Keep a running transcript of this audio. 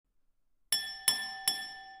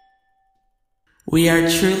We are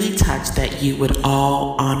truly touched that you would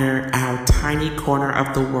all honor our tiny corner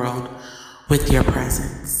of the world with your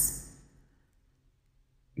presence.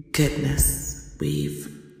 Goodness, we've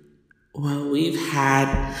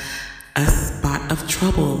had a spot of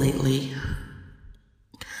trouble lately.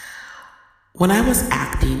 When I was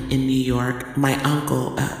acting in New York, my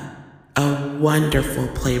uncle, a wonderful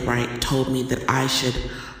playwright, told me that I should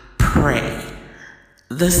pray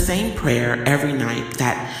the same prayer every night,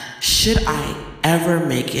 that should I ever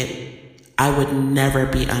make it, I would never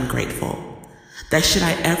be ungrateful. That should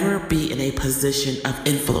I ever be in a position of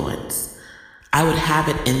influence, I would have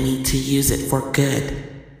it in me to use it for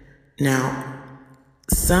good. Now,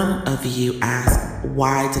 some of you ask,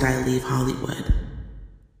 why did I leave Hollywood?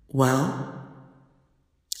 Well,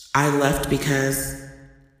 I left because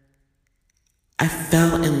I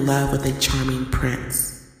fell in love with a charming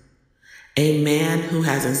prince, a man who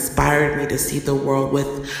has inspired me to see the world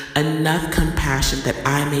with enough compassion that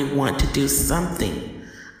I may want to do something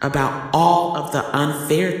about all of the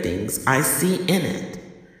unfair things I see in it.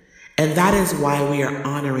 And that is why we are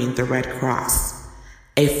honoring the Red Cross,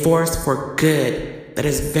 a force for good that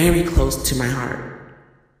is very close to my heart.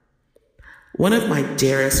 One of my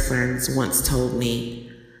dearest friends once told me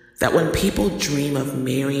that when people dream of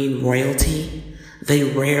marrying royalty, they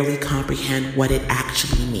rarely comprehend what it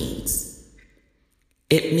actually means.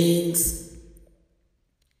 It means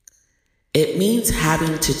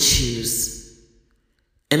having to choose.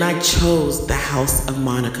 And I chose the House of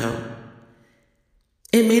Monaco.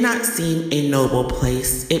 It may not seem a noble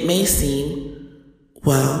place. It may seem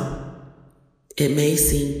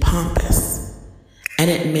pompous. And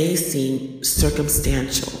it may seem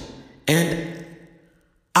circumstantial. And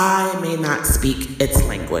I may not speak its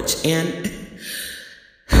language. And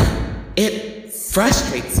it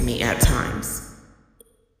frustrates me at times.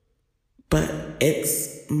 But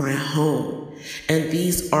it's my home. And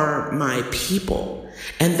these are my people.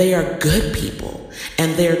 And they are good people.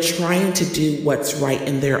 And they're trying to do what's right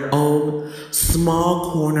in their own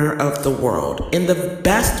small corner of the world in the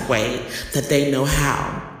best way that they know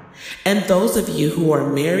how. And those of you who are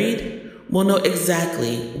married will know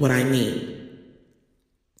exactly what I mean.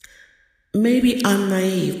 Maybe I'm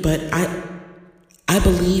naive, but I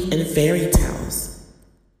believe in fairy tales.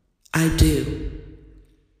 I do.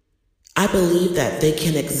 I believe that they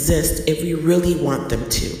can exist if we really want them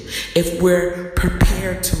to, if we're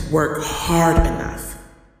prepared to work hard enough.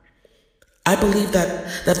 I believe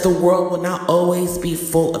that the world will not always be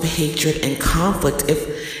full of hatred and conflict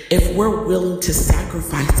if we're willing to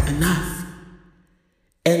sacrifice enough.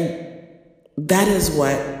 And that is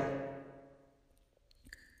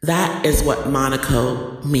what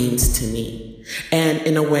Monaco means to me. And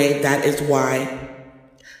in a way, that is why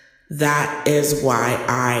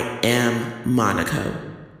I am Monaco.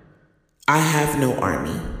 I have no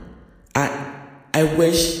army. I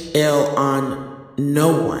wish ill on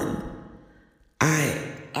no one.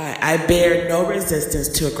 I bear no resistance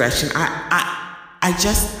to aggression. I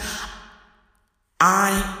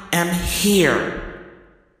am here.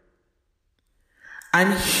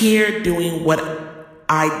 I'm here doing what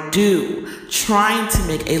I do, trying to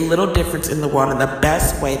make a little difference in the world in the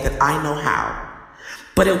best way that I know how.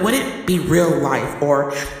 But it wouldn't be real life,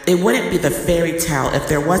 or it wouldn't be the fairy tale if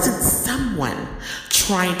there wasn't someone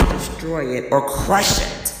trying to destroy it or crush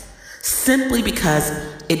it simply because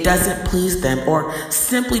it doesn't please them or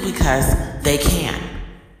simply because they can.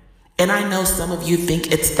 And I know some of you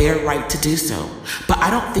think it's their right to do so, but I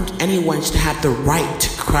don't think anyone should have the right to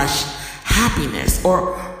crush happiness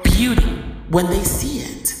or beauty when they see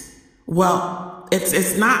it. Well,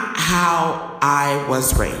 it's not how I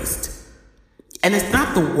was raised. And it's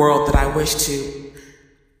not the world that I wish to,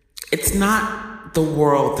 it's not the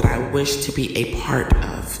world that I wish to be a part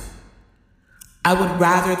of. I would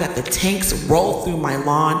rather that the tanks roll through my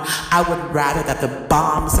lawn. I would rather that the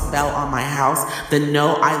bombs fell on my house than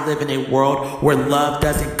know I live in a world where love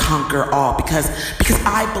doesn't conquer all, because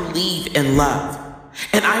I believe in love.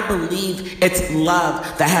 And I believe it's love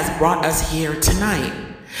that has brought us here tonight.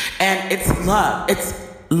 And it's love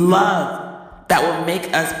that will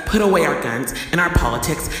make us put away our guns and our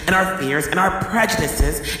politics and our fears and our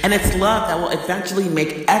prejudices. And it's love that will eventually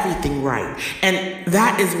make everything right. And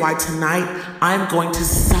that is why tonight I'm going to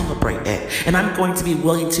celebrate it. And I'm going to be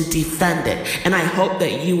willing to defend it. And I hope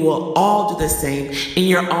that you will all do the same in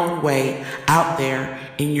your own way out there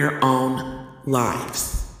in your own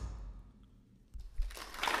lives.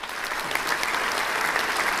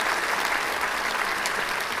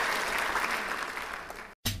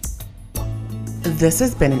 This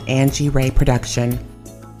has been an Angie Ray production.